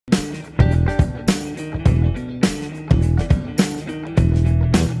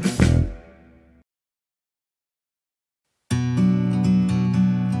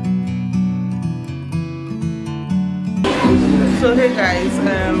So hey guys,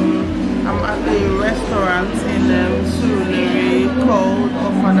 I'm at a restaurant in Surulere called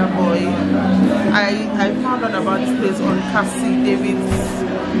Ofada. I found out about this place on Cassie David's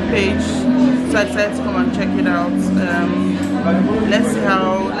page, so I decided to come and check it out. Let's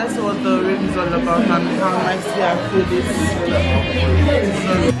see what the review is all about and how nicely our food is.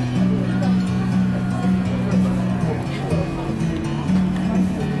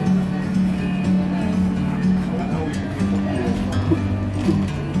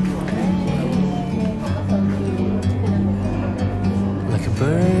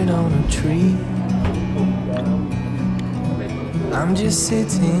 Bird on a tree, I'm just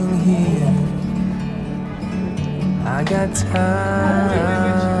sitting here. I got time.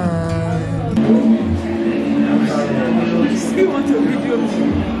 She wants to video me.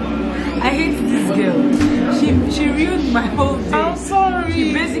 I hate this girl. She ruined my whole day. I'm sorry.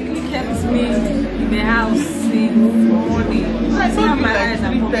 She basically kept me in the house since morning. I told you my like eyes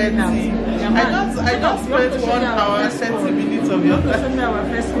are popping out. I just spent 1 hour 30 minutes of your life.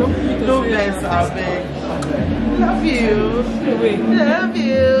 Don't bless our beg. Love you. Love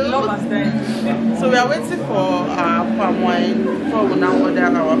you. Love us then. So we are waiting for our palm wine before we now order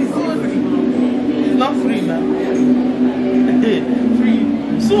our food. It's not free now. Free.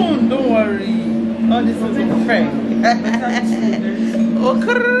 Soon, don't worry. All this is free. Okay.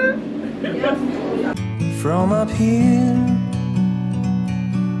 From up here,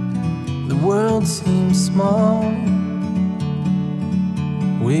 the world seems small.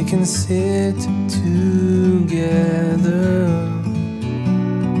 We can sit together.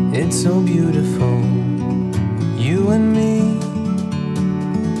 It's so beautiful, you and me.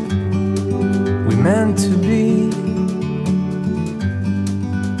 We meant to be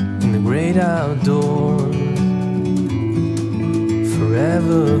in the great outdoors,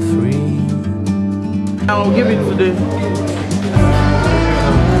 forever free. I'll give it today.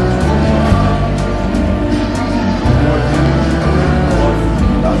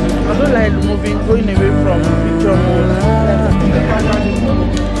 I don't like moving, going away from picture mode.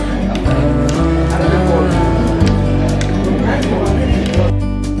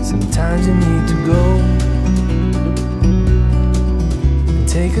 Sometimes you need to go and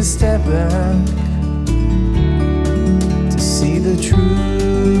take a step back to see the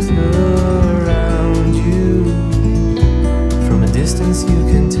truth around you. From a distance you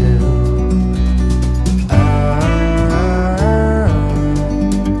can tell.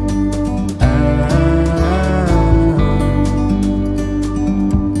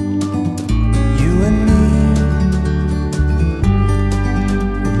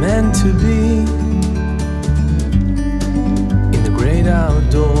 To be in the great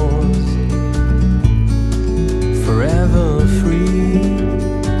outdoors, forever free.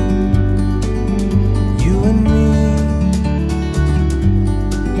 You and me,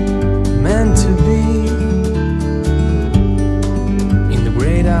 meant to be in the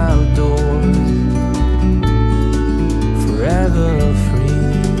great outdoors, forever free.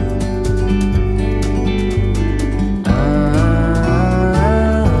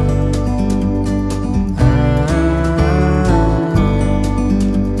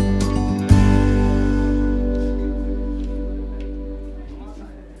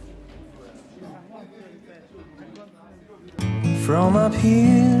 From up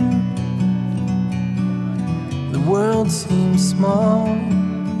here, the world seems small.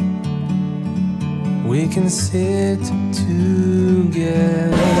 We can sit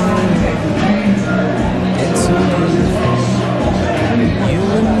together. It's so beautiful, you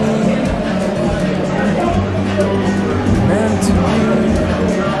and me, meant to be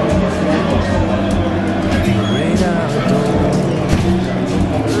in the great outdoors,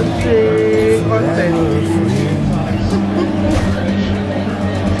 forever free.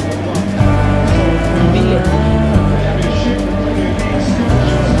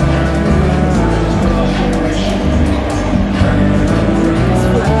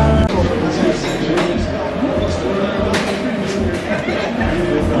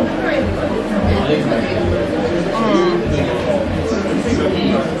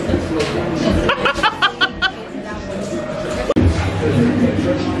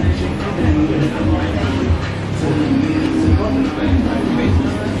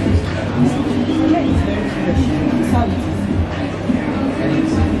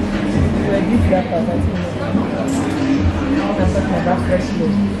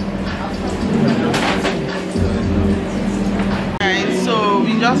 Alright, so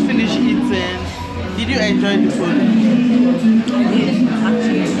we just finished eating. Did you enjoy the food? Yes,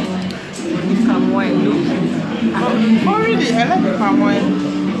 actually. With palm wine, look. Oh really? I like the palm wine.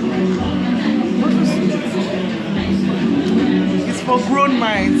 for grown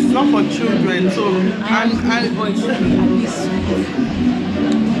minds, it's not for children. So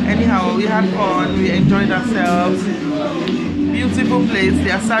anyhow, we had fun, we enjoyed ourselves. Beautiful place.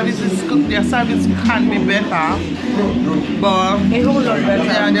 Their service can be better, but a whole lot better.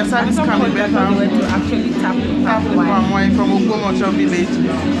 Yeah, their service can be better. We went to actually tap palm wine from Ogbomoso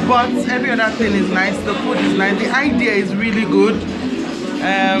village, but every other thing is nice. The food is nice. The idea is really good.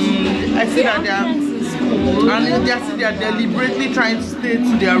 I see that they are deliberately trying to stay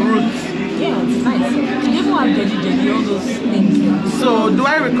to their roots. Yeah, it's nice. You even have jelly, all those things. So, do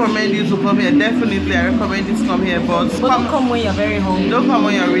I recommend you to come here? Definitely, I recommend you to come here. But don't come when you're very hungry. Don't come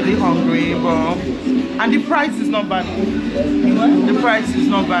when you're really hungry. And the price is not bad. The price is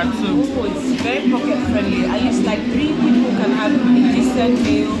not bad too. Oh, it's very pocket friendly. At least like 3 people can have a decent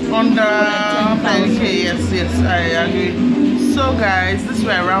meal. Under 10K, yes, I agree. So guys, this is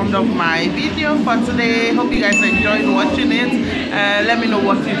where I round up my video for today. Hope you guys enjoyed watching it. Let me know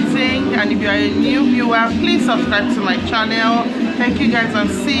what you think, and if you are a new viewer, please subscribe to my channel. Thank you guys, and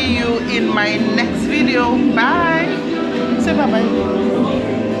see you in my next video. Bye.